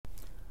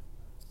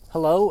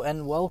Hello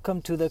and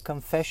welcome to the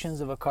Confessions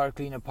of a Car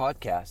Cleaner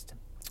podcast.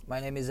 My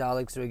name is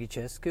Alex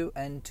Regicescu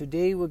and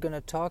today we're going to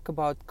talk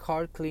about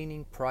car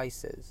cleaning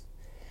prices.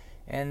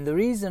 And the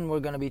reason we're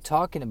going to be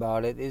talking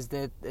about it is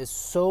that there's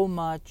so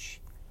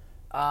much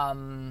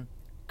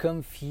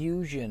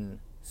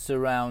confusion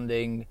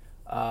surrounding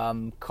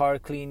car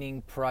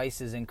cleaning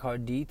prices and car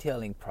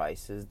detailing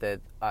prices that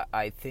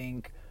I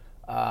think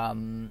a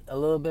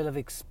little bit of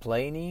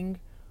explaining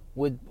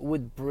would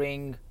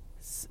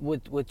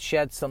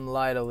shed some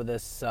light over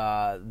this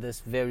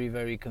very,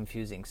 very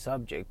confusing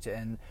subject.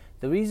 And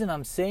the reason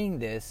I'm saying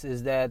this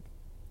is that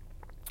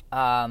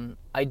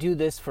I do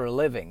this for a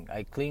living.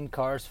 I clean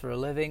cars for a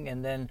living,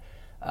 and then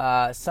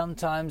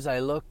sometimes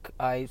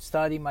I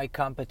study my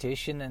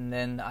competition, and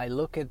then I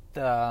look at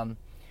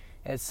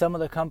some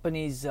of the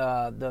companies,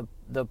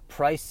 the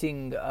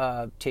pricing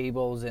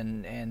tables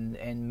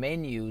and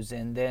menus,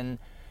 and then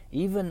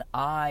even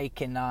I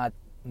cannot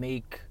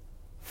make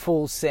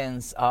full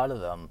sense out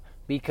of them.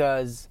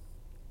 Because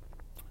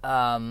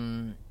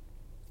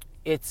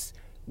it's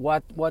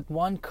what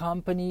one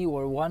company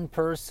or one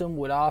person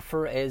would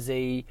offer as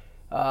a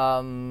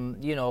some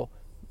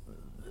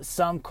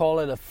call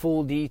it a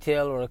full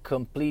detail or a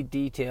complete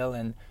detail,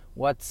 and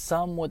what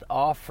some would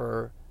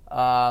offer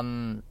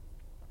as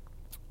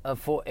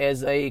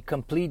a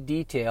complete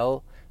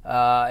detail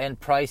and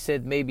price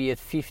it maybe at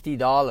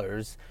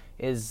 $50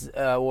 is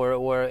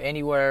or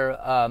anywhere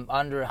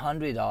under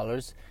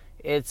 $100.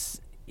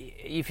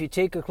 If you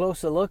take a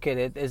closer look at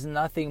it, is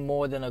nothing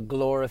more than a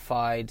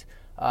glorified,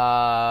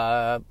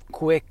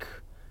 quick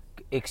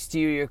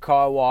exterior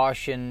car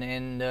wash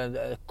and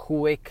a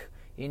quick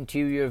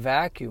interior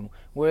vacuum.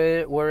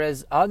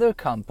 Whereas other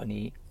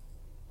company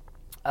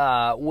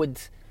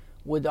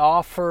would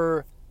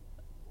offer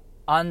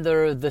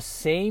under the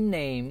same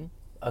name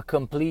a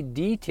complete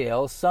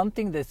detail,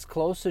 something that's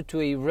closer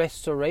to a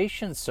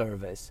restoration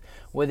service,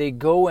 where they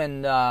go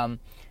and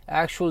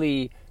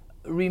actually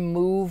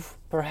remove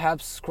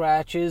perhaps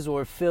scratches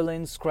or fill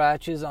in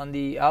scratches on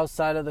the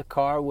outside of the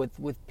car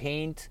with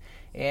paint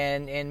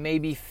and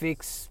maybe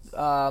fix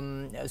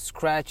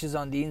scratches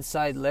on the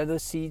inside leather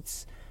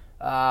seats,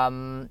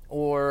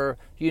 or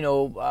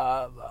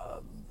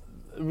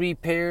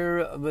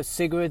repair the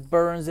cigarette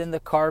burns in the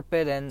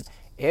carpet, and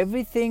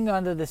everything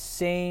under the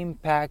same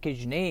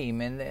package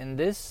name. And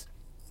this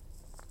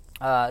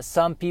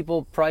some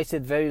people price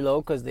it very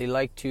low because they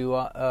like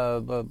to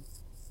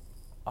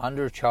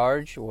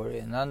undercharge or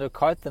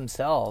undercut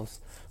themselves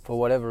for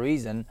whatever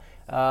reason,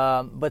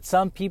 but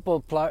some people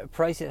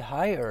price it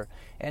higher.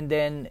 And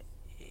then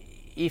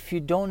if you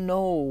don't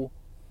know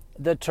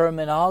the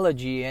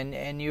terminology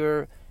and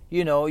you're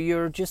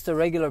just a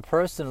regular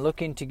person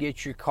looking to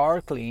get your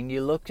car cleaned,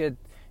 you look at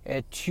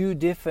two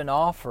different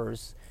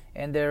offers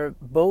and they're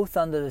both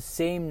under the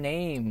same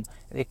name.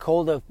 They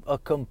call it a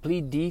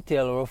complete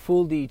detail or a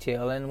full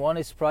detail, and one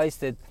is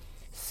priced at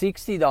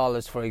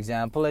 $60, for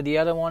example, and the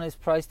other one is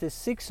priced at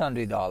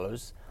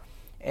 $600,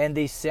 and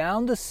they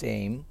sound the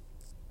same.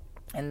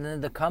 And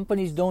then the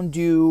companies don't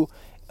do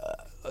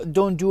a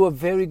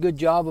very good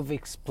job of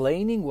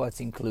explaining what's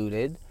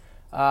included.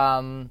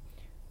 And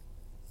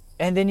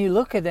then you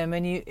look at them,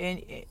 and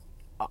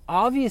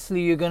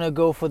obviously you're gonna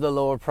go for the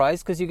lower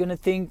price because you're gonna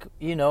think,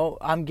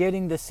 I'm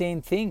getting the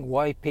same thing.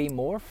 Why pay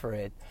more for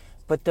it?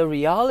 But the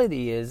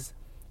reality is,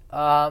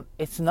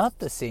 it's not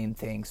the same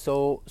thing.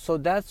 So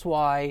that's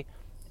why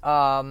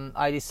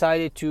I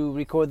decided to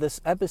record this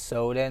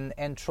episode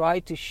and try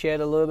to shed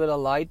a little bit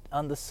of light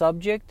on the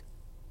subject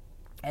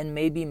and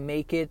maybe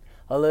make it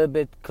a little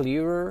bit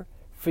clearer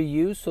for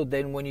you, so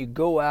then when you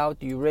go out,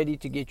 you're ready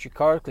to get your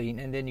car clean,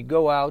 and then you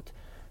go out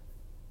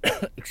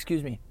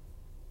excuse me,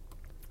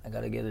 I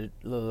gotta get a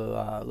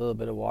little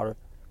bit of water.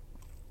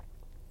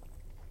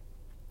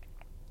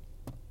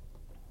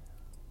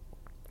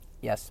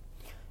 Yes.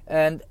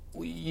 And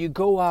you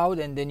go out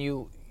and then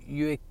you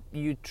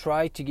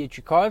try to get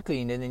your car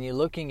cleaned, and then you're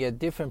looking at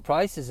different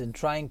prices and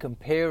try and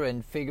compare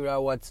and figure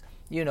out what's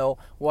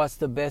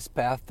the best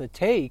path to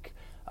take.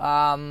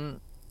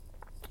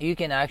 You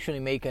can actually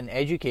make an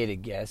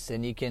educated guess,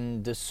 and you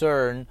can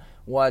discern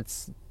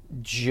what's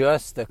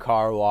just a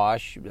car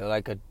wash,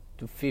 like a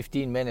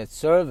 15-minute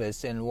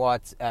service, and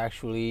what's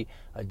actually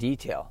a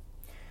detail.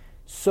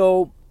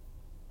 So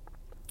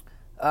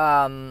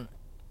I'd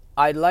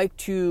like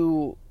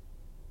to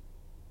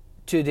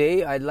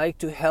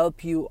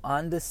help you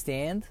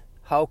understand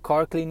how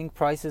car cleaning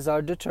prices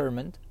are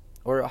determined,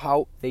 or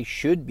how they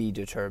should be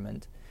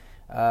determined,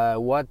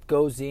 what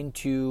goes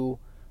into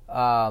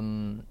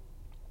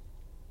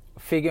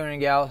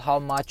figuring out how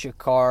much a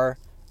car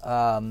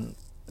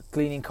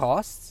cleaning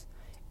costs.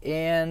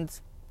 And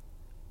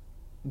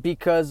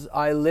because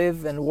I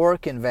live and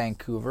work in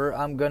Vancouver,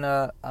 I'm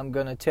gonna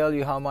tell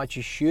you how much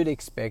you should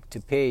expect to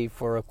pay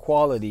for a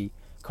quality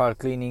car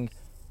cleaning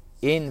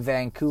in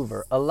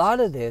Vancouver. A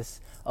lot of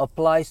this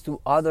applies to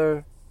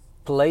other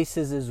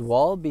places as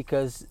well,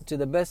 because to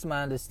the best of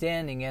my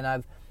understanding,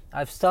 and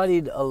I've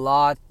studied a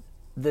lot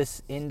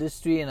this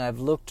industry, and I've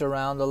looked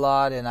around a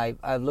lot, and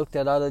I've looked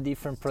at other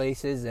different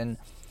places, and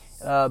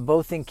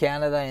both in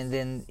Canada and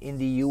then in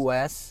the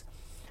US.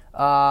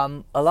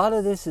 A lot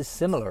of this is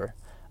similar.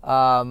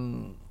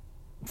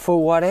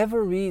 For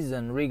whatever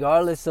reason,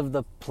 regardless of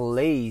the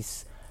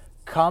place,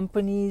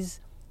 companies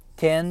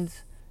tend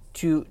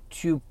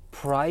to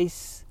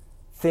price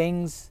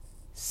things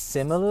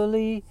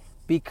similarly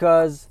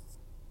because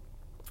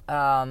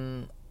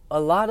a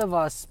lot of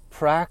us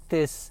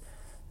practice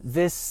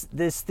this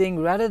thing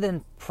rather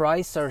than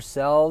price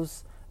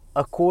ourselves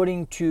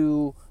according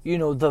to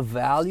the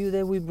value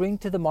that we bring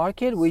to the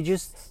market. We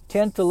just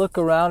tend to look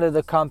around at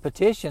the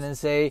competition and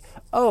say,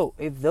 oh,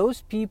 if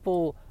those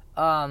people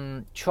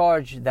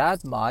charge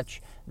that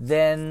much,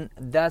 then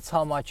that's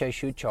how much I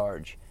should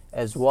charge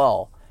as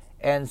well.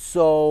 And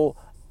so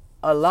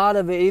a lot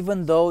of it,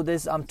 even though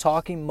I'm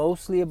talking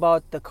mostly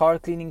about the car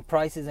cleaning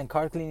prices and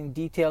car cleaning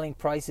detailing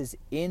prices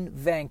in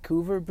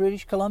Vancouver,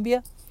 British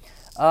Columbia,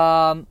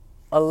 a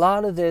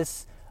lot of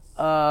this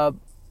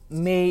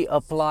may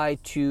apply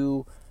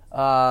to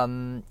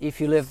if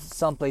you live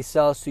someplace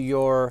else, to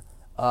your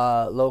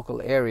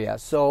local area.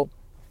 So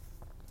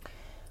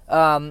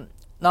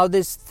now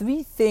there's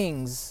three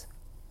things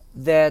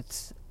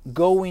that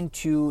go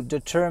into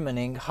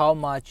determining how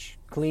much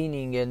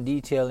cleaning and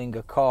detailing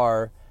a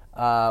car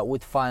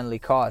would finally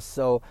cost.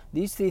 So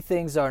these three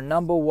things are: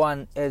 number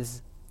one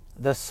is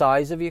the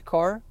size of your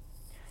car,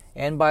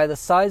 and by the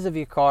size of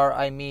your car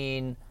I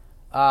mean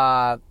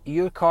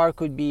your car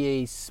could be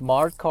a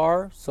smart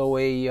car, so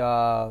a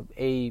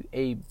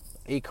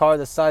car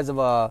the size of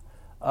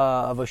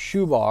a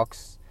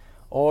shoebox,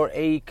 or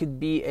it could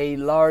be a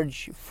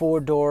large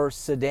 4-door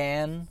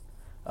sedan,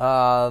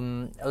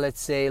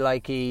 let's say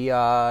like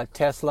a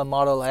Tesla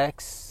Model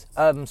S,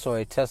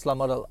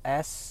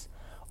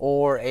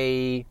 or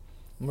a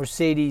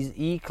Mercedes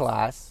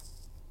E-Class,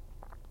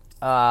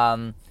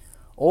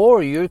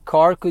 or your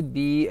car could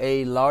be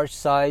a large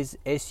size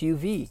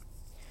SUV.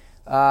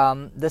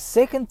 The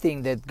second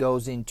thing that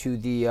goes into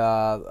the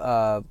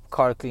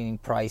car cleaning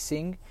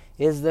pricing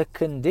is the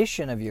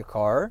condition of your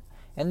car,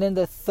 and then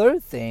the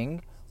third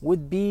thing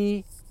would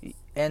be,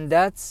 and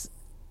that's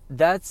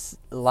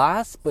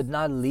last but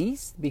not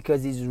least,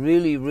 because it's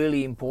really,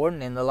 really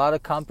important, and a lot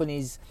of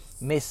companies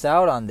miss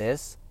out on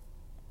this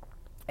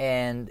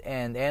and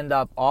end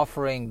up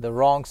offering the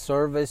wrong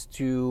service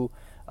to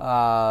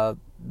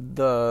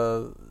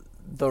the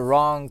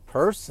wrong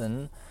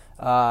person,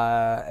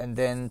 and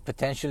then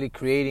potentially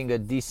creating a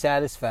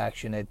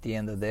dissatisfaction at the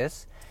end of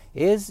this,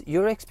 is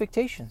your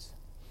expectations.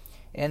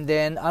 And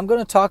then I'm going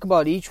to talk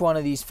about each one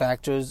of these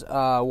factors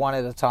one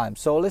at a time.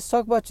 So let's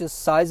talk about the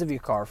size of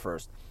your car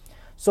first.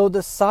 So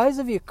the size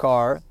of your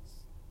car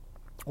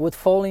would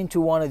fall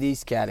into one of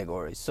these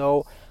categories.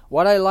 So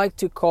what I like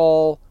to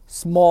call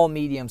small,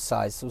 medium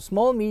size. So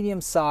small, medium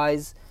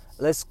size,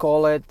 let's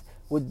call it,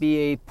 would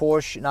be a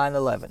Porsche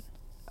 911.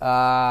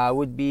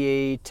 Would be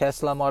a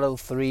Tesla Model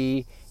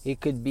 3. It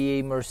could be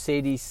a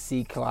Mercedes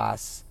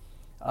C-Class,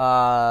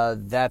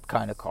 that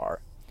kind of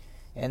car.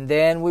 And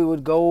then we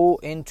would go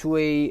into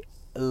a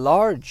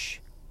large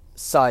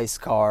size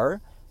car,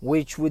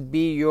 which would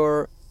be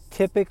your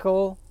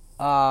typical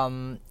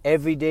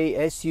everyday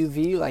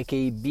SUV, like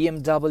a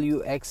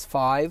BMW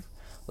X5,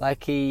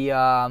 like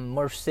a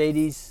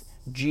Mercedes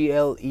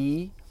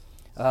GLE,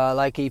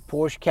 like a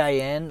Porsche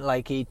Cayenne,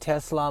 like a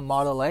Tesla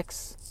Model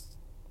X.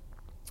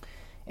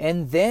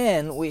 And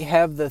then we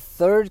have the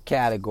third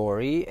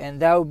category,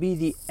 and that would be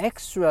the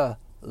extra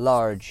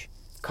large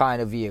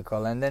kind of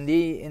vehicle. And then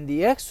in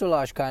the extra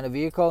large kind of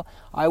vehicle,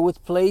 I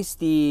would place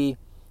the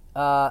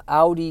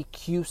Audi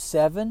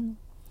Q7.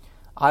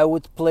 I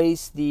would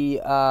place the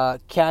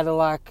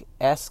Cadillac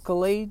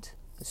Escalade,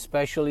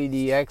 especially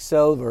the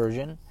XL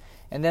version.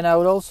 And then I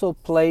would also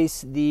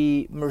place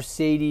the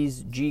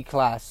Mercedes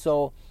G-Class.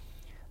 So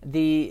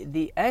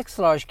the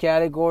X-Large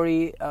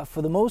category,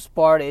 for the most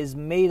part, is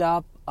made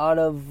up out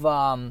of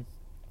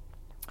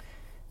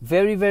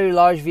very, very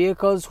large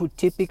vehicles who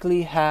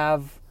typically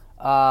have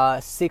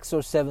 6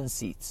 or 7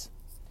 seats.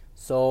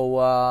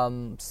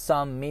 So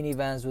some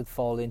minivans would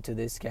fall into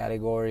this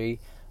category,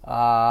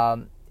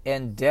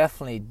 and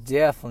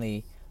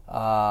definitely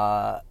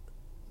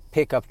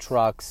pickup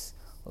trucks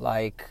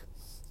like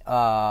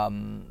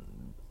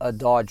a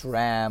Dodge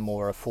Ram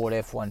or a Ford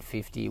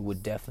F-150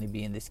 would definitely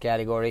be in this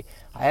category.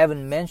 I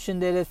haven't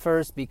mentioned it at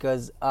first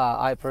because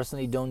I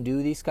personally don't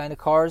do these kind of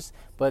cars,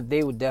 but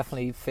they would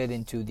definitely fit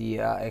into the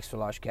extra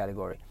large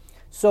category.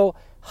 So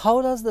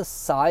how does the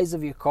size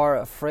of your car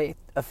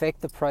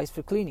affect the price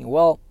for cleaning?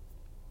 Well,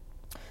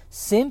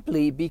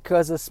 simply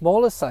because a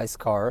smaller size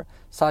car,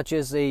 such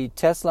as a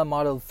Tesla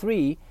Model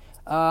 3,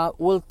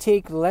 will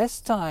take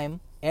less time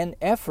and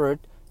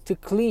effort to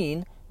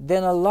clean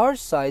than a large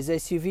size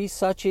SUV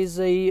such as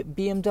a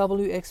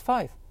BMW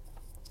X5.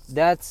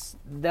 That's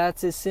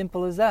as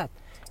simple as that.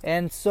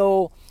 And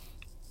so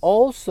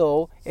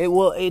also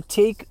it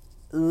take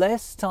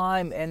less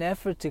time and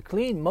effort to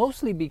clean,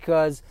 mostly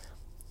because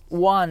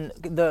one,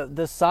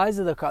 the size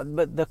of the car,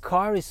 but the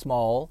car is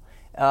small,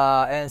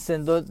 And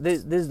since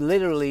there's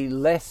literally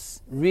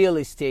less real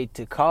estate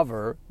to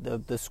cover,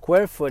 the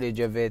square footage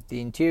of it,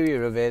 the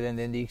interior of it, and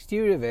then the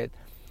exterior of it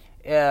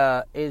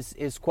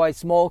is quite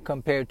small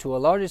compared to a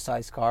larger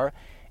size car.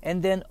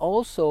 And then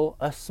also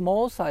a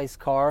small size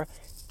car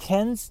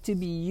tends to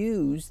be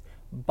used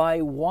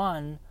by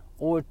one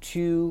or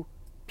two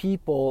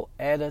people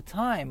at a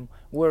time,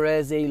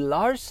 whereas a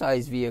large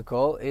size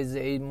vehicle is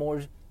a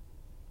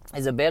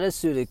better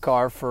suited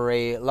car for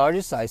a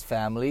larger size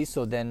family.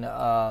 So then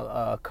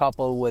a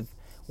couple with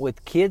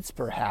kids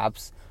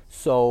perhaps,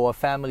 so a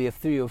family of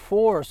 3 or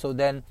 4. So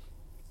then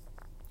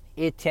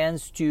it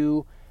tends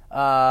to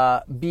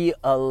be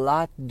a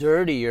lot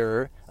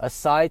dirtier.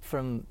 Aside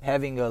from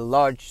having a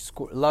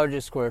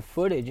larger square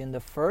footage in the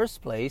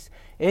first place,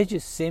 it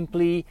just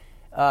simply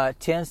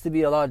tends to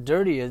be a lot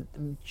dirtier,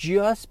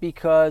 just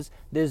because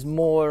there's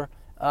more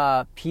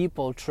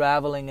people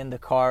traveling in the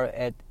car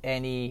at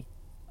any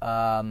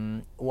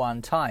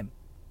one time.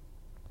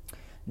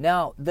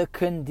 Now, the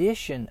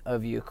condition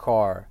of your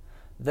car.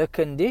 The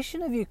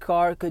condition of your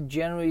car could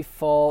generally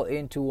fall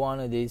into one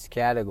of these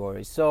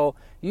categories. So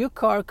your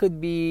car could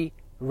be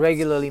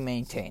regularly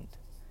maintained.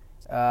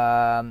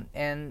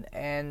 And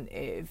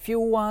if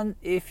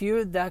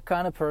you're that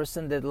kind of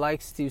person that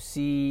likes to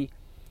see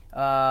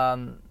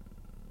the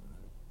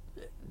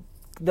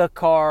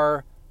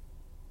car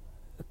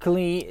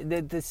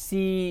clean, to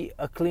see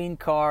a clean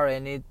car,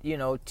 and it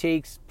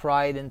takes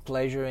pride and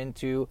pleasure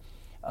into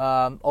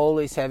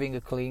always having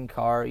a clean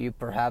car, you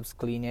perhaps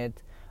clean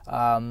it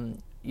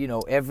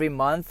every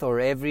month or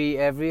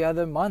every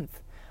other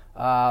month,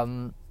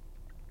 and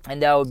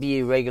that would be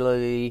a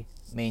regularly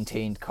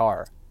maintained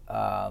car.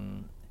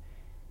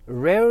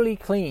 Rarely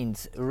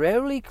cleaned.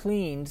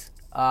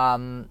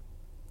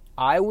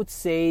 I would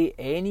say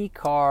any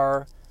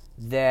car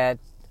that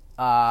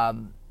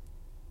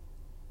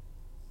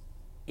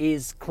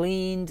is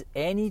cleaned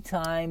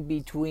anytime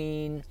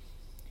between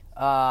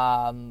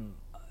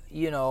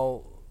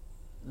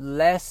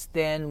less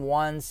than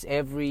once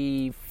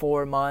every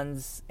 4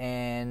 months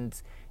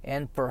and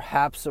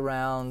perhaps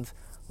around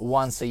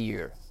once a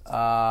year.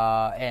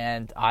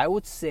 And I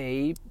would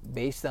say,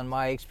 based on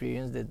my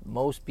experience, that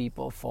most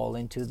people fall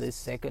into this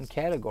second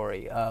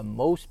category.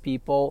 Most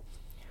people,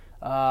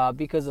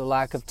 because of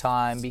lack of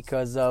time,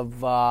 because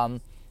of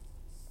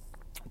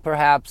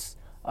perhaps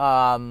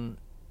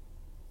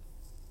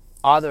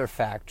other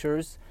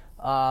factors,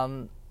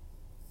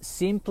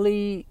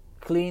 simply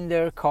clean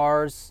their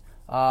cars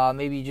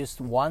maybe just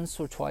once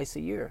or twice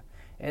a year.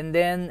 And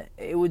then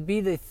it would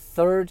be the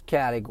third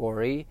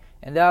category,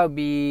 and that would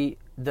be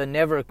the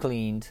never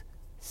cleaned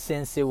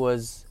since it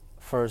was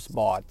first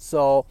bought.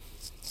 So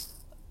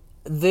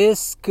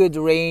this could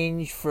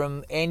range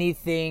from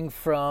anything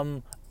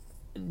from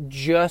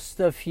just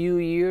a few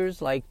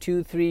years, like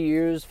 2-3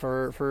 years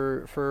for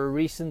a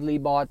recently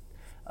bought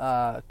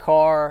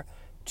car,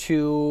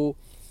 to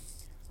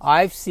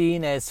I've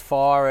seen as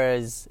far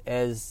as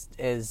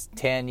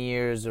 10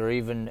 years or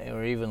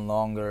even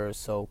longer.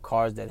 So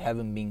cars that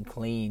haven't been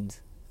cleaned,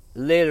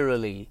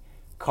 literally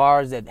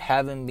cars that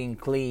haven't been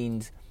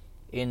cleaned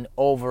in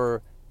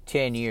over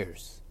 10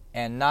 years.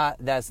 And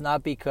that's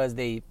not because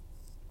they've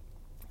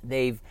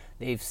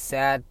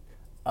sat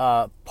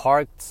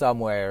parked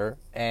somewhere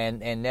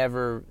and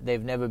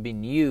they've never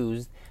been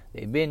used.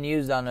 They've been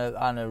used on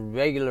a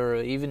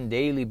regular, even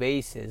daily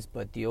basis,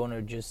 but the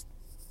owner just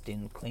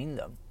didn't clean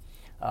them.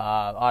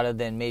 Other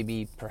than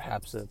maybe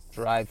perhaps a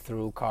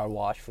drive-through car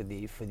wash for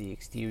the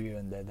exterior,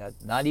 and that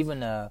not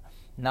even a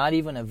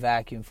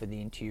vacuum for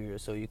the interior.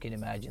 So you can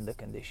imagine the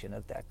condition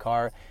of that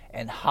car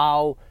and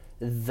how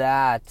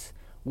that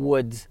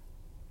would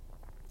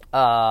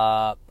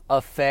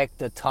affect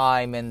the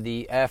time and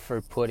the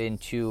effort put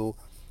into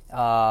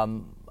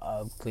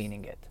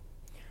cleaning it.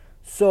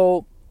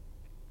 So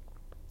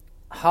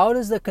how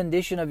does the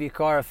condition of your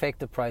car affect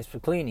the price for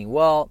cleaning?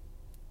 Well,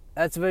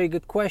 that's a very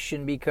good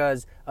question,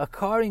 because a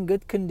car in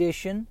good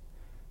condition,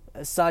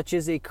 such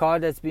as a car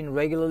that's been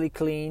regularly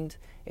cleaned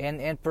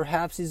and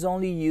perhaps is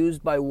only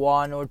used by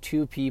 1 or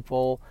 2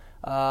 people,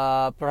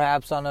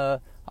 perhaps on a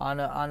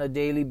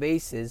daily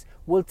basis,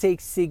 will take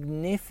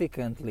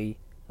significantly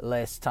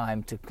less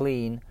time to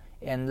clean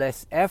and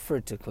less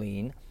effort to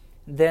clean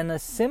than a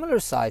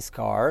similar size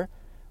car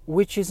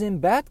which is in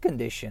bad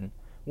condition,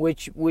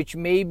 which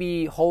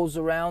maybe holds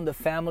around a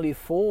family of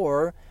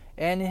 4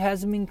 and it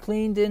hasn't been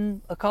cleaned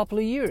in a couple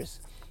of years.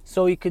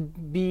 So it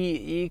could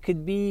be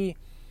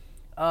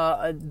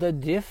the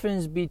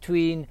difference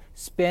between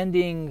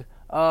spending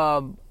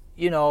an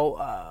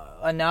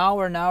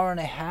hour and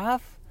a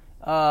half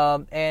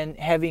and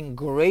having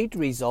great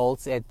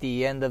results at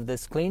the end of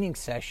this cleaning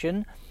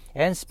session,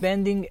 and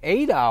spending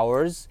 8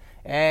 hours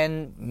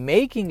and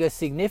making a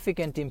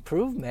significant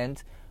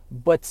improvement,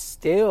 but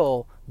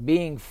still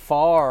being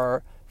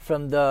far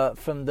from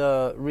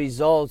the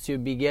results you'll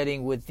be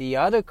getting with the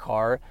other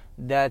car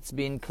that's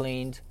been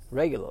cleaned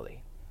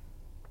regularly.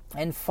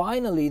 And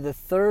finally, the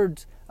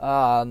third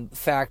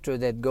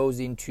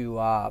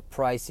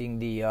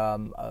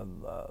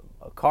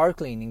car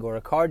cleaning or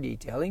a car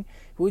detailing,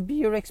 would be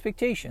your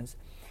expectations.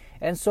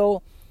 And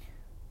so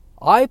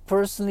I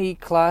personally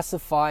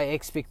classify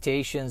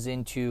expectations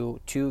into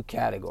two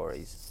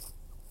categories.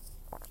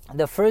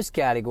 The first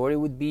category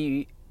would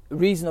be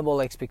reasonable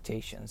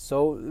expectations.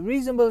 So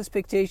reasonable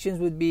expectations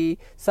would be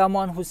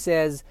someone who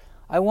says,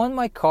 I want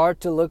my car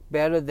to look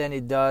better than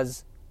it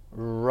does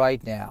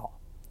right now.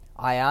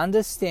 I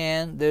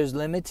understand there's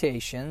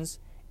limitations,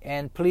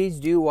 and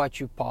please do what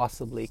you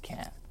possibly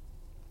can.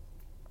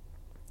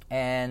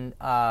 And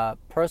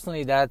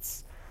personally,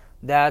 that's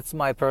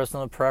my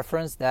personal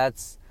preference.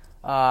 That's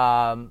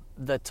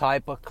the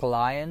type of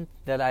client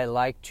that I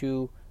like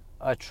to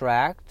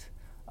attract.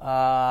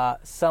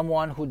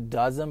 Someone who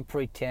doesn't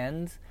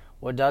pretend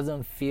or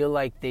doesn't feel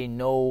like they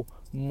know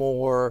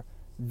more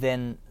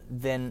than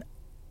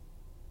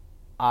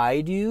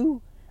I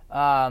do,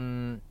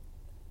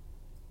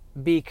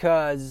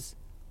 because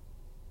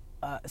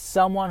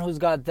someone who's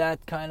got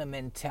that kind of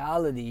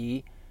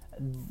mentality,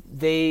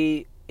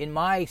 they, in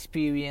my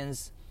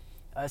experience,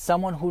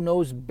 someone who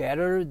knows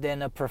better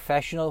than a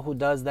professional who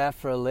does that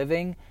for a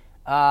living,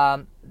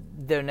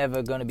 they're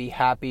never going to be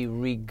happy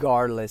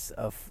regardless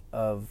of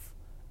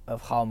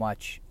how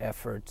much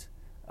effort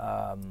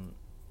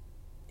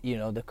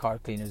the car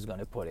cleaner is going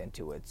to put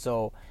into it.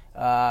 So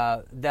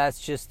that's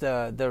just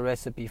the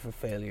recipe for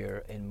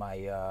failure in my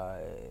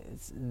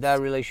that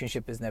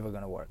relationship is never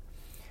going to work.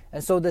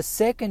 And so the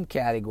second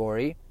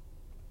category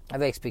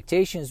of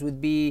expectations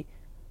would be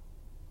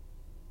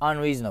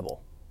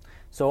unreasonable.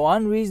 So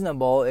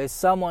unreasonable is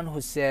someone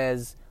who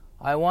says,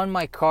 I want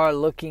my car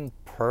looking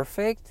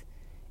perfect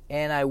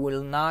and I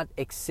will not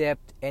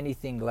accept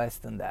anything less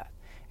than that.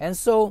 And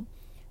so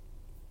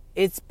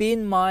it's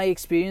been my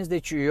experience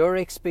that your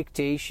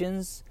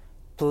expectations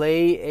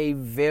play a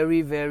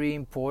very, very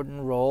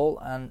important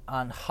role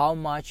on how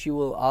much you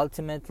will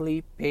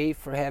ultimately pay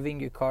for having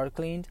your car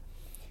cleaned.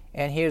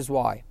 And here's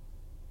why.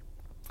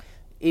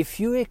 If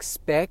you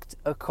expect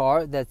a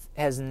car that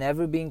has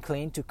never been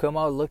cleaned to come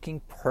out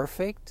looking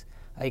perfect,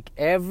 like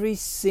every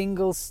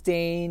single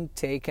stain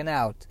taken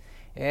out,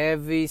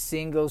 every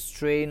single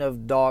strain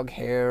of dog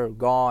hair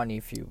gone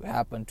if you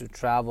happen to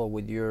travel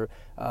with your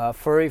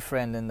furry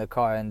friend in the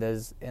car and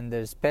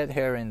there's pet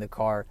hair in the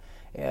car,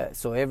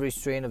 so every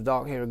strain of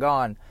dog hair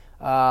gone,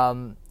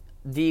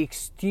 the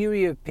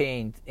exterior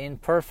paint in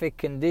perfect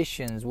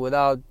conditions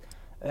without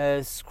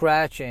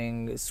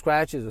scratches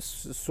or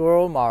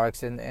swirl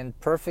marks and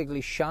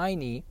perfectly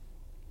shiny,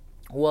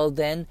 well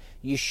then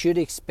you should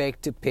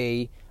expect to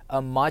pay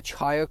a much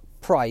higher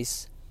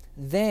price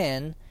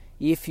than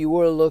if you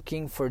were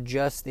looking for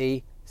just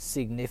a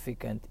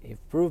significant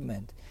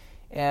improvement.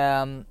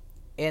 And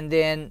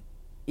then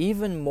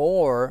even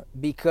more,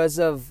 because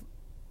of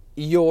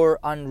your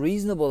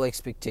unreasonable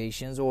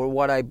expectations, or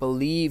what I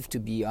believe to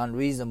be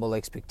unreasonable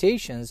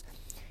expectations,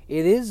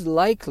 it is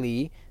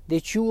likely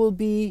that you will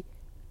be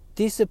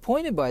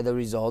disappointed by the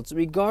results,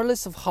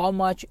 regardless of how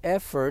much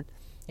effort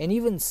and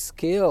even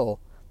skill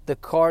the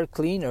car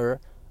cleaner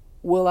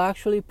will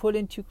actually put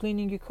into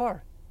cleaning your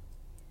car.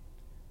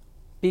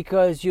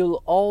 Because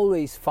you'll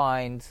always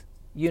find,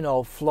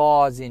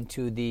 flaws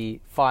into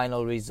the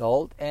final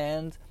result,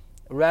 and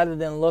rather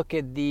than look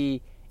at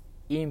the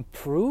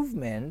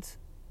improvement,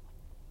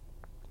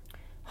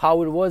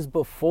 how it was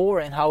before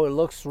and how it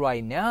looks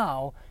right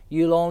now,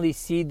 you'll only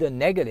see the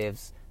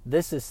negatives.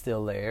 This is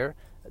still there,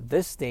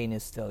 this stain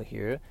is still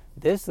here,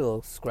 this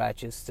little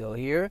scratch is still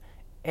here,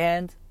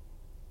 and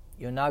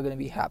you're not going to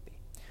be happy.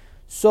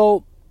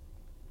 So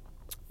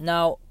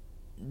now,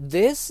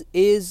 this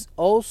is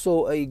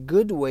also a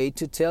good way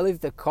to tell if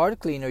the car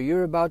cleaner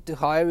you're about to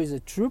hire is a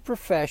true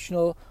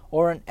professional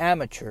or an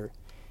amateur.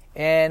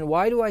 And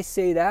why do I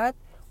say that?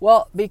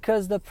 Well,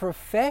 because the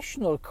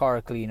professional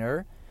car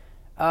cleaner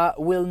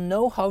will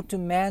know how to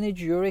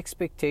manage your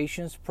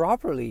expectations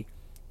properly,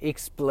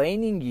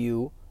 explaining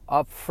you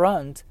up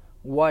front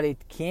what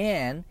it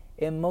can,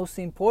 and most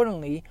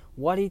importantly,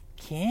 what it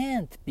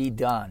can't be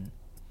done.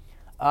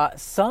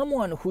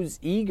 Someone who's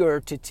eager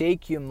to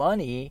take your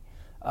money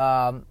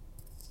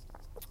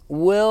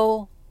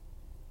will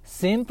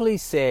simply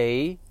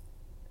say,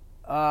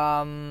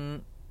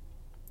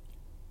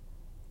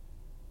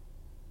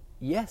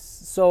 yes.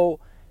 So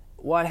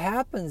what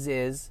happens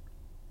is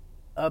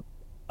a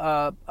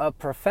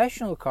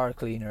professional car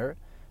cleaner,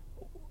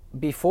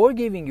 before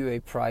giving you a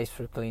price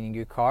for cleaning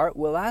your car,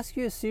 will ask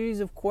you a series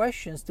of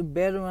questions to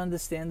better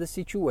understand the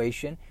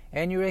situation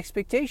and your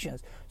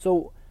expectations.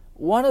 So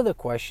one of the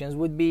questions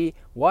would be,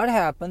 what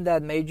happened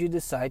that made you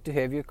decide to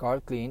have your car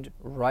cleaned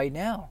right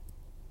now?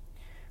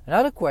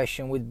 Another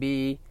question would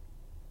be,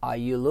 are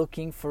you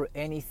looking for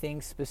anything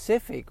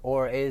specific,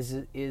 or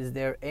is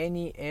there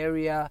any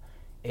area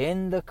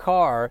in the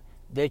car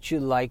that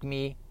you'd like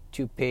me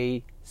to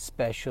pay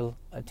special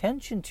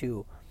attention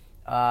to?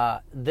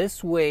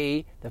 This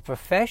way, the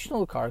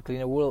professional car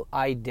cleaner will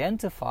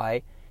identify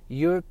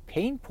your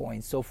pain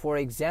points. So, for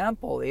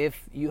example,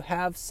 if you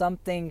have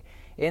something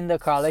in the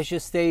car, let's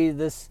just say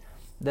this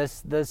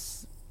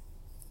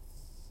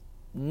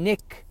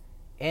nick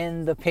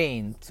in the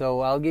paint. So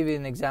I'll give you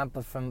an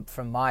example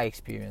from my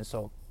experience.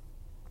 So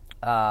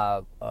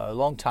a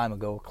long time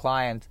ago, a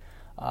client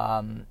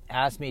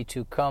asked me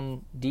to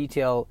come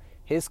detail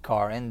his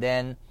car, and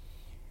then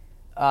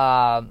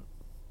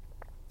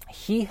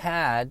he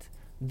had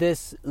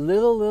this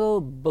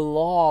little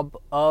blob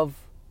of,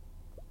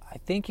 I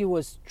think it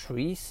was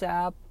tree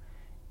sap,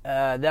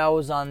 that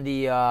was on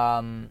the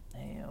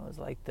it was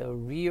like the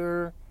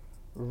rear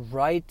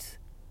right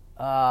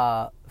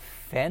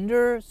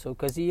fender. So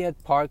because he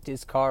had parked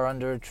his car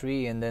under a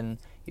tree, and then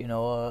a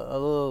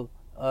little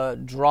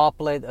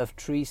droplet of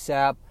tree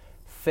sap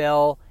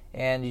fell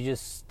and it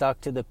just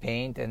stuck to the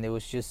paint, and it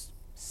was just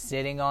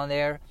sitting on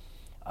there.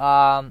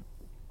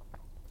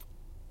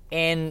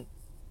 And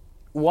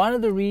one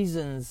of the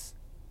reasons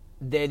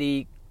that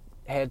he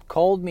had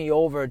called me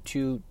over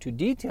to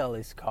detail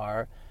his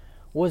car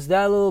was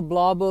that little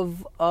blob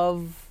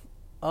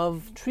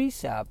of tree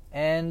sap.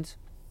 And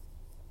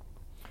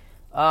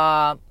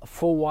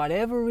for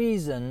whatever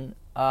reason,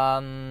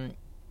 I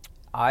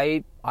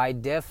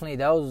definitely,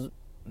 that was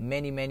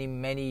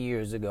many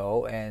years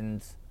ago,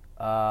 and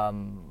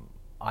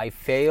I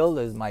failed.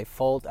 It's my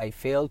fault. I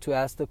failed to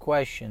ask the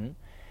question,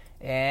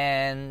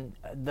 and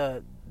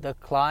the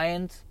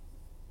client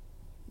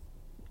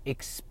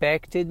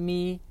expected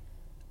me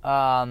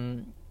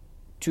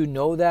to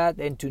know that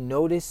and to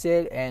notice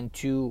it and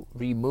to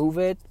remove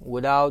it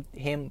without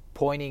him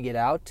pointing it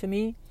out to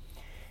me.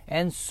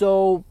 And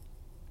so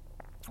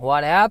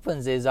what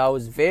happens is, I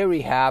was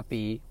very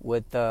happy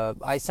with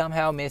I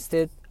somehow missed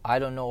it. I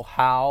don't know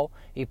how.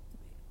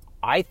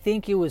 I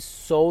think it was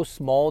so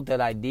small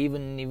that I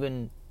didn't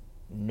even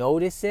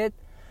notice it.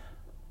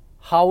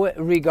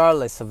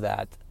 Regardless of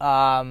that,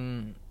 I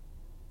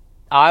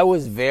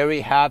was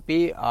very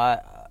happy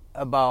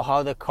about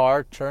how the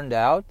car turned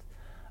out.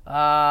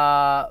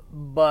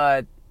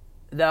 But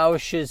that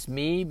was just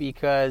me,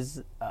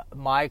 because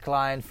my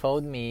client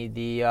phoned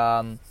me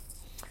I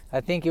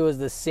think it was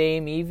the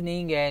same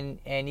evening,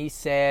 and he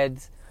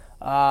said,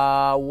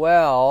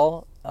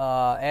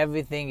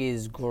 everything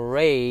is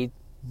great,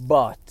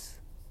 but,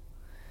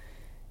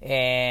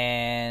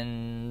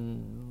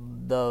 and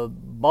the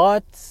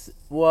but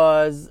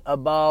was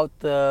about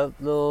the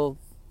little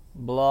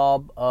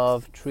blob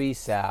of tree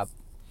sap.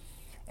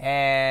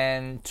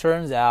 And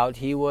turns out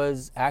he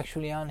was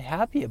actually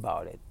unhappy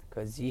about it,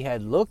 because he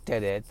had looked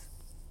at it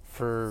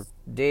for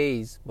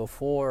days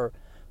before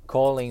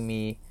calling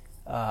me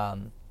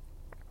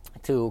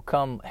to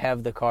come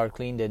have the car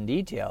cleaned and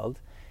detailed.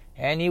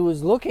 And he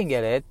was looking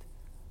at it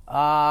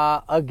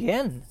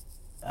again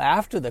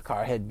after the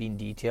car had been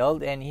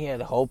detailed, and he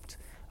had hoped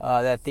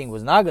that thing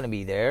was not going to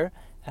be there,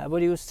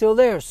 but it was still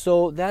there.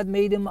 So that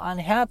made him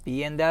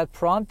unhappy, and that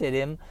prompted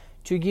him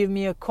to give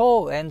me a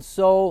call. And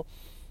so,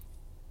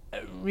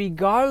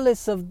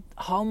 regardless of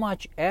how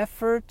much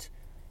effort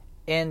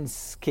and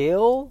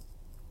skill,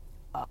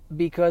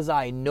 because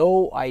I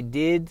know I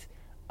did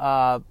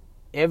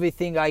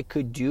everything I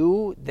could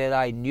do that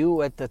I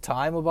knew at the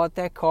time about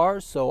that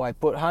car, so I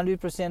put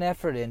 100%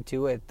 effort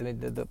into it,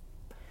 the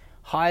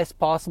highest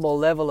possible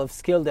level of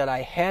skill that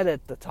I had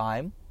at the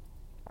time.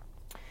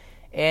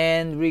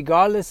 And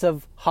regardless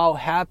of how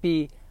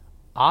happy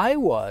I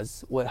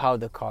was with how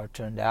the car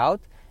turned out,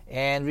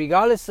 and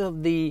regardless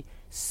of the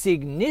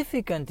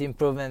significant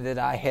improvement that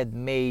I had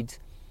made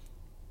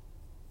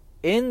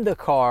in the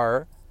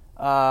car,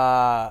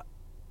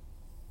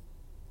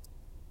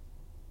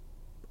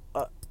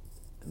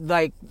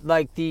 like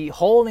the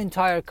whole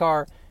entire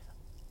car,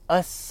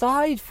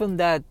 aside from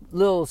that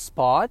little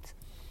spot,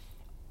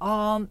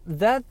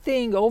 that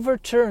thing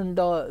overturned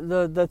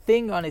the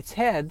thing on its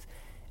head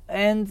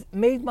and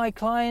made my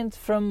client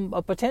from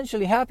a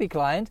potentially happy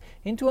client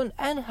into an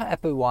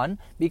unhappy one,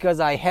 because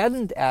I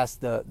hadn't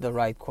asked the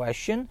right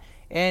question,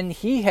 and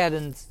he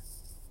hadn't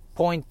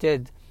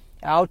pointed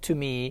out to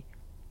me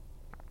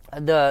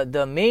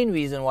the main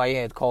reason why he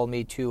had called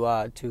me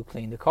to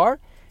clean the car.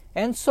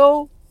 And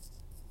so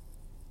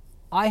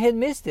I had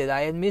missed it.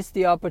 I had missed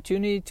the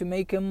opportunity to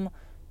make him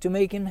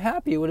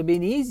happy. It would have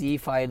been easy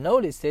if I had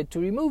noticed it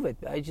to remove it.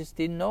 I just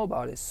didn't know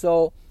about it.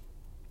 So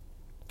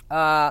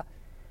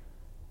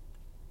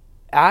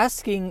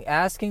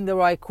asking the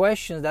right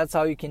questions, that's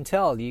how you can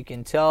tell. You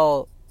can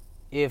tell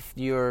if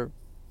you're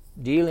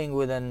dealing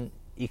with an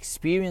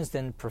experienced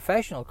and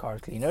professional car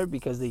cleaner,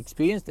 because the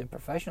experienced and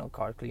professional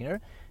car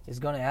cleaner is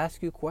going to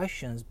ask you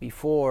questions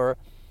before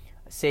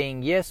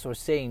saying yes or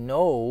saying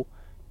no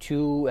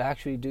to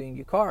actually doing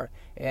your car.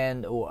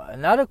 And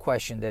another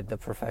question that the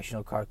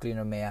professional car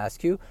cleaner may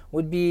ask you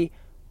would be,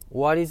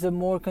 what is of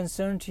more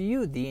concern to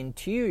you, the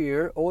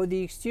interior or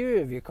the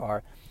exterior of your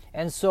car?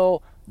 And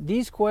so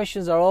these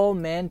questions are all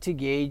meant to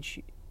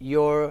gauge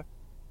your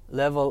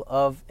level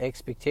of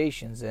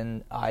expectations.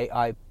 And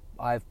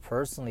I've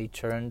personally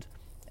turned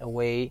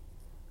away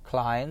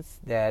clients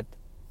that,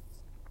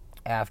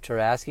 after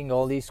asking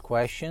all these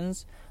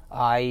questions,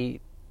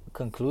 I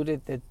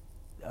concluded that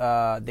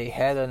they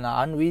had an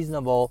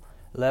unreasonable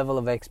level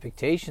of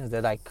expectations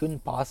that I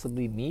couldn't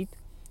possibly meet.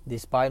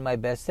 despite my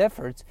best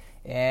efforts,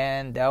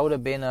 and that would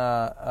have been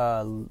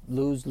a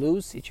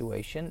lose-lose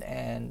situation.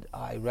 And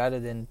rather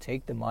than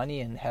take the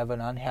money and have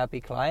an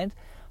unhappy client,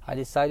 I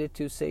decided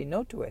to say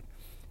no to it.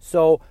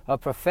 So a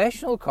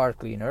professional car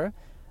cleaner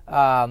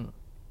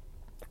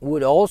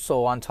would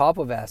also, on top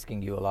of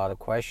asking you a lot of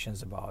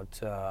questions about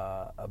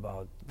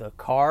the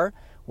car,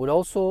 would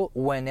also,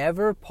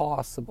 whenever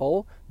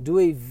possible, do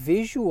a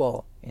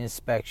visual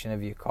inspection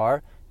of your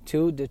car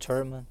to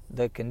determine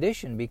the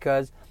condition.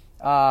 Because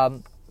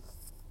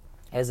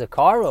as a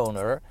car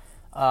owner,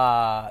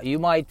 you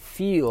might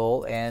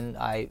feel, and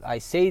I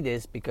say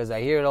this because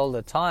I hear it all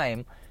the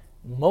time,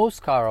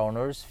 most car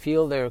owners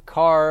feel their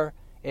car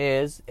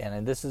is,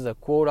 and this is a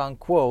quote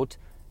unquote,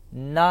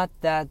 not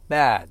that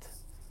bad.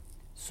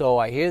 So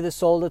I hear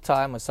this all the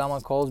time when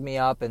someone calls me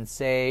up and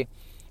say,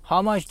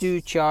 how much do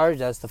you charge?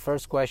 That's the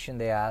first question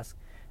they ask.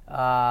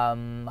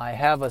 I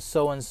have a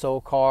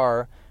so-and-so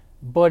car,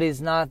 but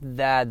it's not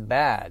that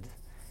bad.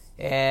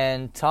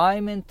 And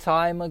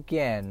time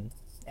again,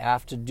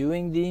 after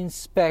doing the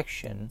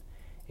inspection,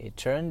 it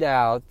turned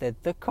out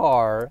that the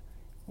car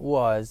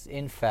was,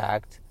 in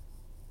fact,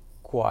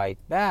 quite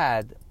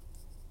bad.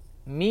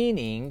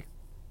 Meaning,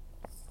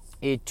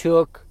 it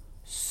took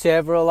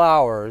several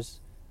hours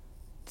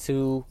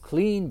to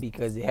clean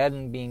because it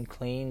hadn't been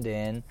cleaned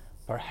in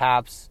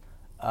perhaps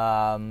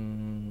a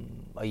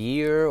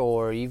year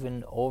or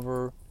even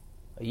over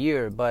a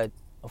year. But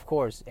of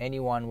course,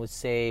 anyone would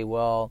say,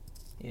 well,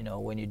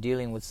 when you're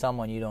dealing with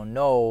someone you don't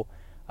know,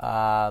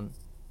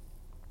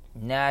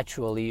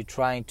 naturally you're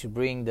trying to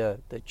bring the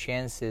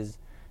chances,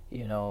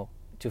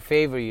 to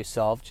favor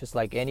yourself, just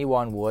like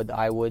anyone would.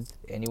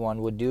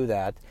 Anyone would do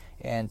that,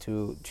 and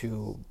to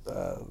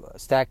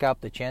stack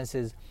up the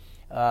chances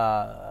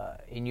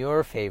in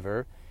your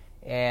favor,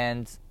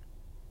 and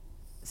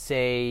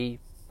say,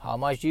 how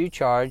much do you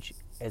charge?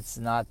 It's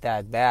not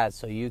that bad,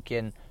 so you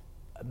can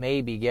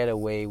maybe get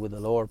away with a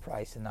lower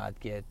price and not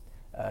get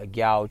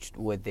gouged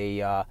with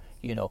a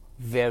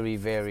very,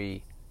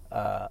 very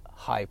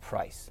high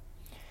price.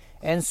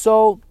 And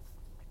so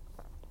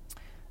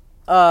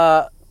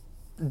the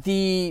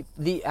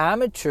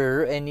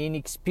amateur and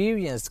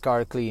inexperienced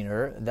car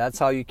cleaner, that's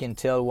how you can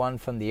tell one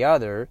from the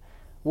other,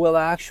 will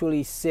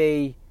actually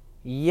say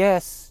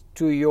yes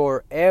to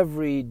your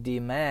every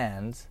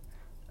demand,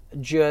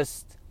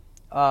 just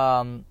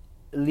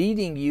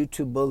leading you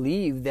to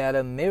believe that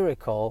a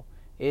miracle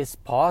is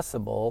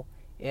possible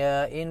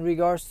in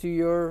regards to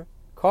your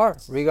car,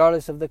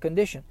 regardless of the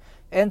condition.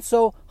 And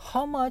so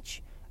how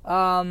much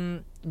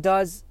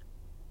does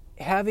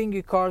having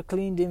your car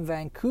cleaned in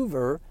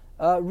Vancouver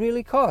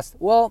really cost?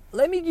 Well,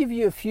 let me give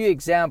you a few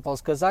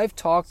examples, because I've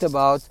talked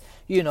about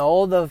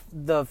all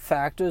the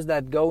factors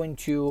that go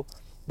into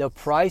the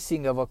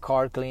pricing of a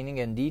car cleaning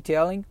and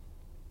detailing,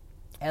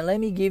 and let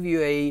me give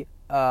you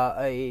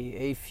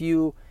a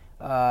few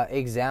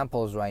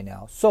examples right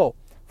now. So,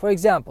 for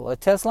example, a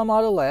Tesla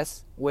Model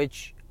S,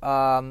 which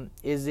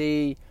is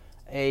a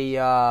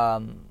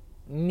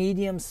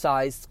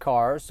medium-sized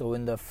car, so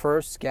in the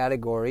first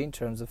category in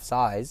terms of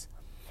size.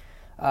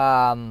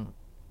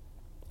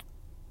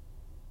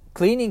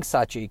 Cleaning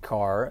such a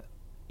car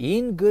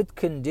in good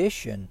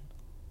condition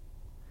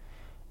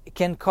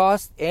can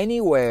cost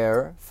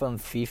anywhere from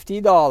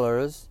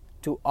 $50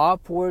 to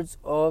upwards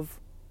of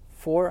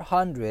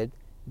 $400,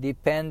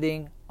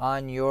 depending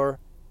on your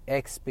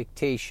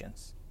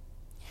expectations.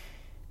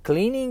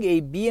 Cleaning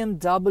a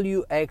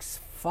BMW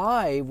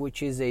X5,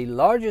 which is a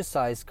larger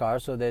size car,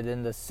 so that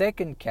in the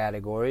second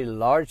category,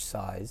 large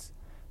size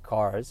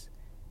cars,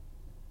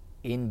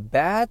 in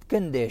bad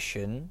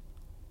condition,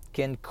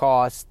 can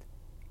cost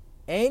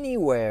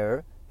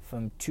anywhere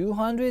from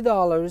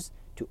 $200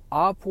 to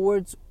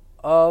upwards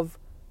of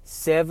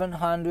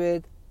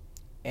 $700,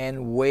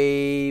 and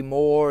way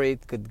more.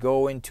 It could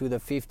go into the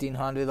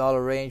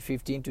 $1,500 range,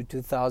 $1,500 to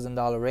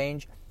 $2,000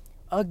 range,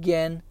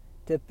 again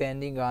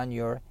depending on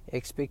your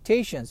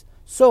expectations.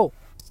 So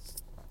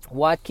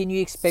what can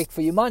you expect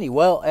for your money?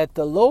 Well, at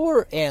the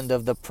lower end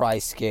of the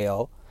price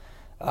scale,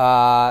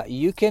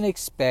 you can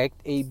expect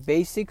a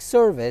basic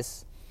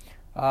service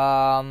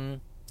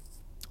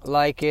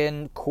like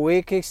in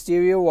quick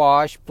exterior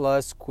wash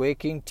plus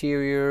quick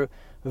interior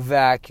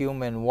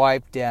vacuum and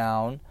wipe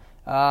down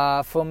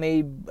from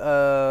a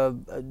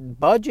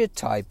budget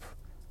type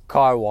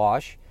car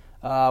wash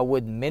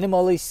with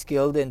minimally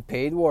skilled and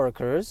paid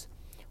workers,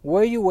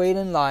 where you wait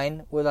in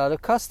line with other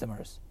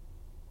customers.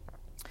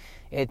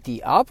 At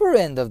the upper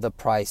end of the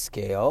price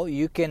scale,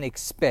 you can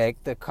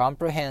expect the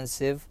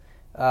comprehensive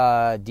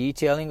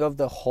detailing of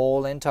the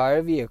whole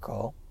entire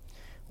vehicle,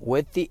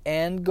 with the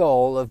end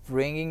goal of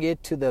bringing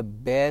it to the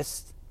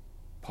best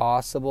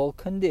possible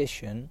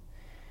condition,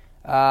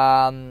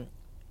 and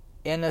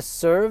a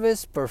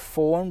service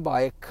performed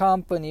by a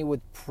company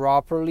with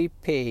properly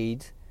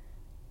paid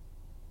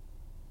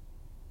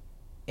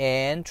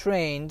and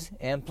trained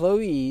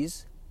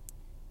employees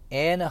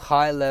and a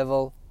high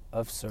level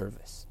of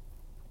service.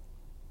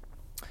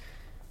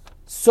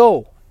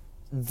 So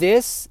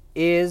this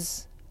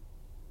is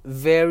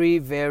very,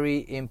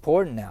 very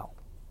important now.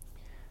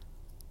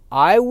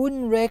 I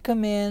wouldn't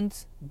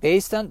recommend,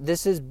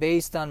 this is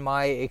based on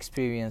my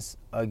experience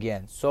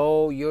again.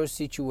 So your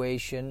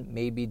situation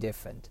may be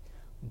different.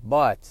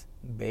 But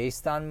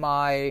based on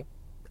my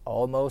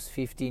almost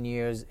 15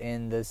 years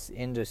in this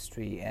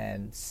industry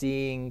and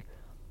seeing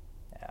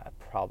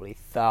probably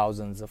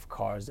thousands of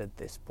cars at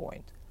this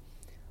point,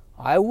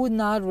 I would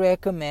not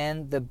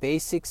recommend the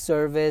basic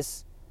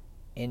service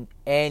in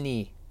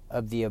any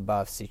of the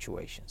above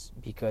situations,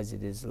 because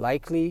it is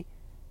likely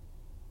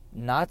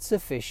not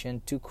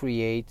sufficient to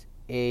create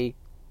a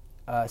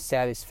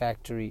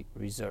satisfactory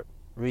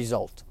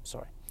result.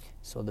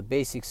 So the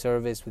basic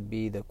service would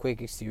be the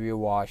quick exterior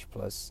wash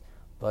plus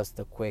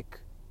the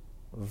quick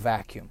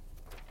vacuum.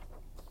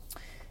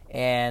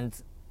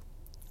 And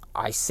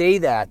I say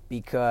that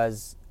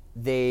because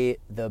the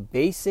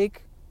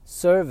basic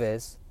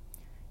service,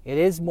 it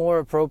is more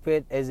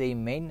appropriate as a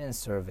maintenance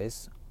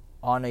service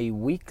on a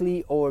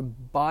weekly or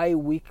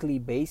bi-weekly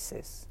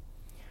basis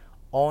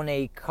on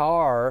a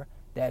car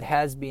that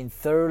has been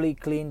thoroughly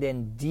cleaned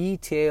and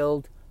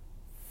detailed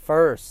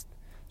first.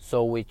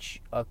 So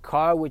a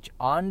car which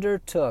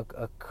undertook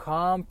a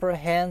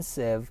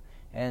comprehensive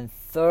and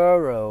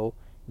thorough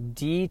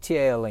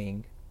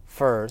detailing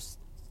first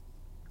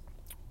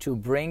to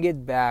bring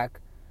it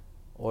back,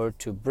 or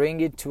to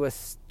bring it to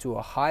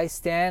a high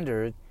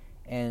standard,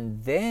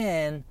 and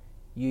then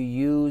you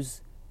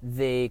use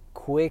the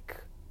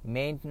quick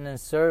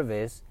maintenance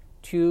service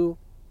to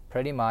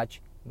pretty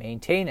much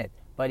maintain it.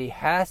 But it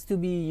has to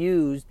be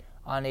used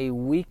on a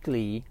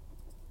weekly,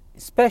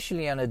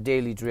 especially on a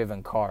daily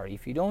driven car.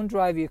 If you don't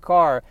drive your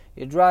car,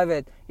 you drive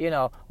it,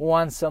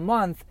 once a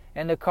month,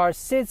 and the car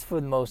sits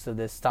for most of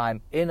this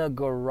time in a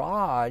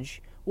garage,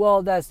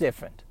 well, that's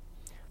different.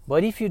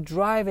 But if you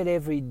drive it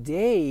every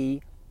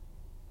day,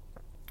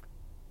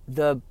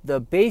 the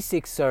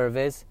basic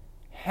service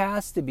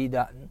has to be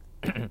done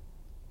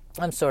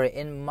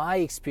in my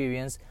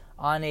experience,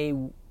 on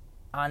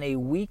a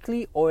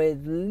weekly or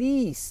at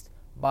least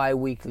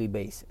bi-weekly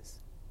basis.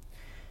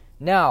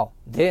 Now,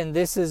 then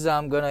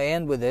I'm going to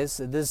end with this.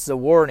 This is a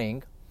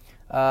warning.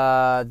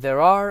 There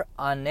are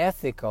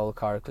unethical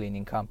car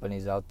cleaning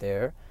companies out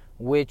there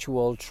which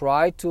will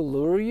try to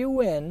lure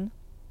you in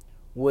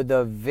with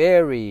a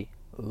very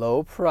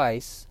low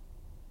price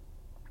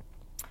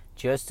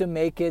just to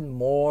make it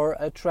more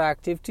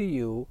attractive to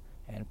you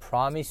and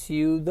promise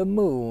you the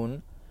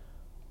moon,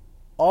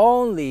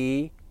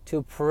 only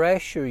to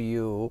pressure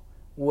you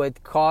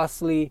with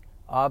costly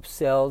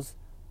upsells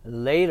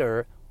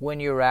later when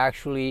you're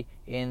actually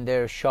in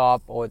their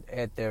shop or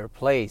at their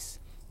place,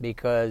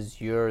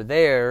 because you're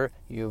there,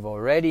 you've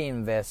already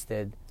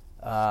invested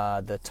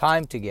the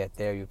time to get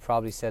there. You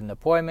probably set an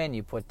appointment,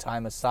 you put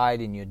time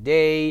aside in your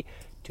day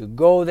to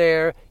go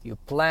there, you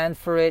plan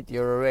for it,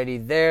 you're already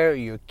there,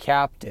 you're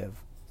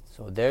captive.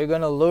 So they're going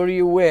to lure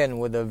you in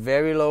with a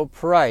very low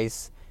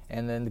price,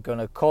 and then they're going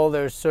to call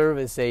their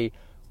service a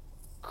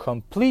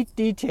complete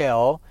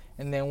detail,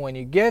 and then when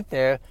you get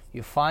there,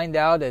 you find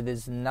out that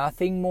it's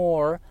nothing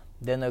more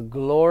than a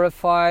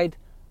glorified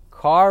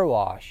car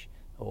wash,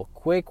 a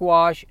quick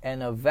wash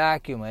and a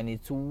vacuum, and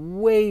it's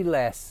way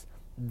less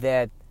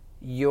that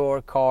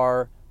your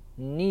car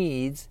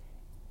needs.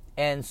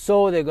 And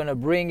so they're going to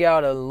bring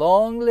out a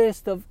long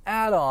list of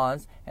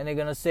add-ons, and they're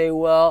going to say,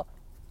 well,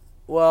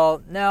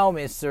 now,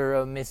 Mr.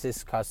 or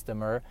Mrs.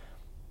 Customer,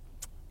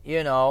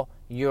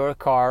 your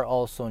car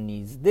also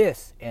needs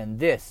this and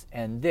this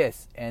and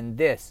this and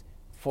this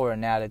for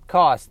an added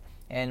cost.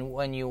 And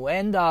when you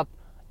end up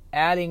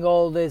adding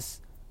all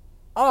this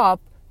up,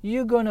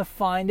 you're going to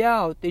find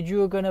out that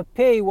you're going to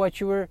pay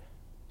what you were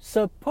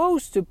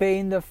supposed to pay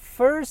in the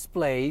first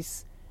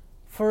place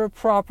for a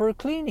proper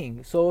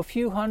cleaning. So a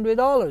few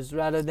 $100s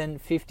rather than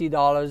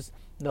 $50,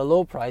 the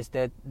low price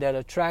that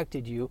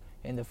attracted you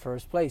in the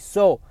first place.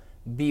 So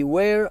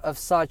beware of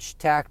such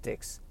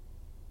tactics.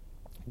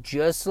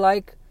 Just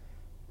like,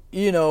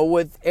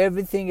 with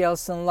everything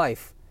else in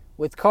life,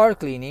 with car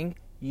cleaning,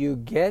 you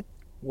get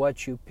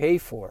what you pay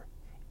for.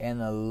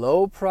 And a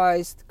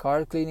low-priced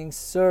car cleaning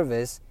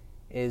service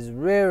is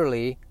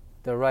rarely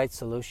the right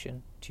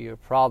solution to your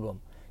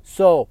problem.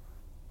 So,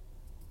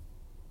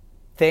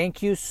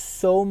 thank you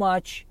so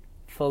much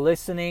for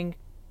listening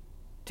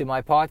to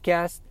my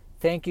podcast.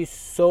 Thank you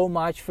so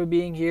much for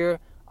being here.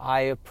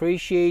 I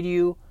appreciate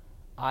you.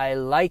 I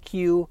like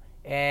you.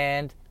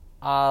 And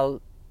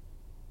I'll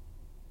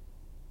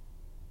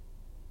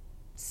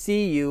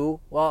see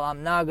you. Well,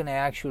 I'm not going to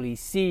actually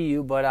see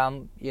you, but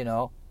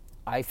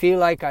I feel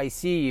like I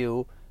see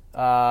you.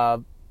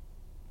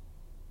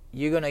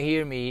 You're going to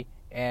hear me,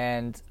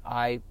 and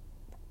I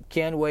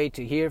can't wait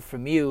to hear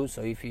from you.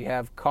 So if you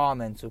have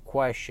comments or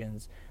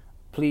questions,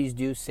 please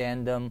do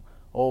send them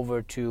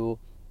over to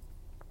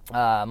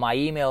my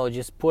email.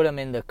 Just put them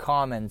in the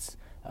comments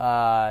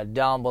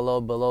down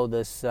below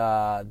this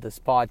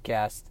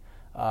podcast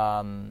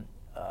on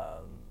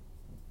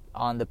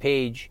the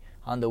page,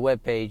 on the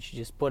web page.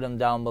 Just put them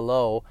down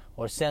below,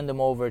 or send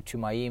them over to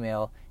my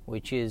email,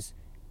 which is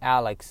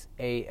Alex,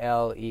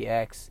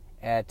 ALEX,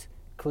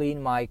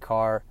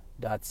 @cleanmycar.ca.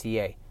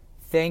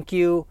 Thank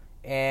you,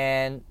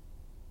 and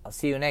I'll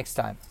see you next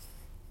time.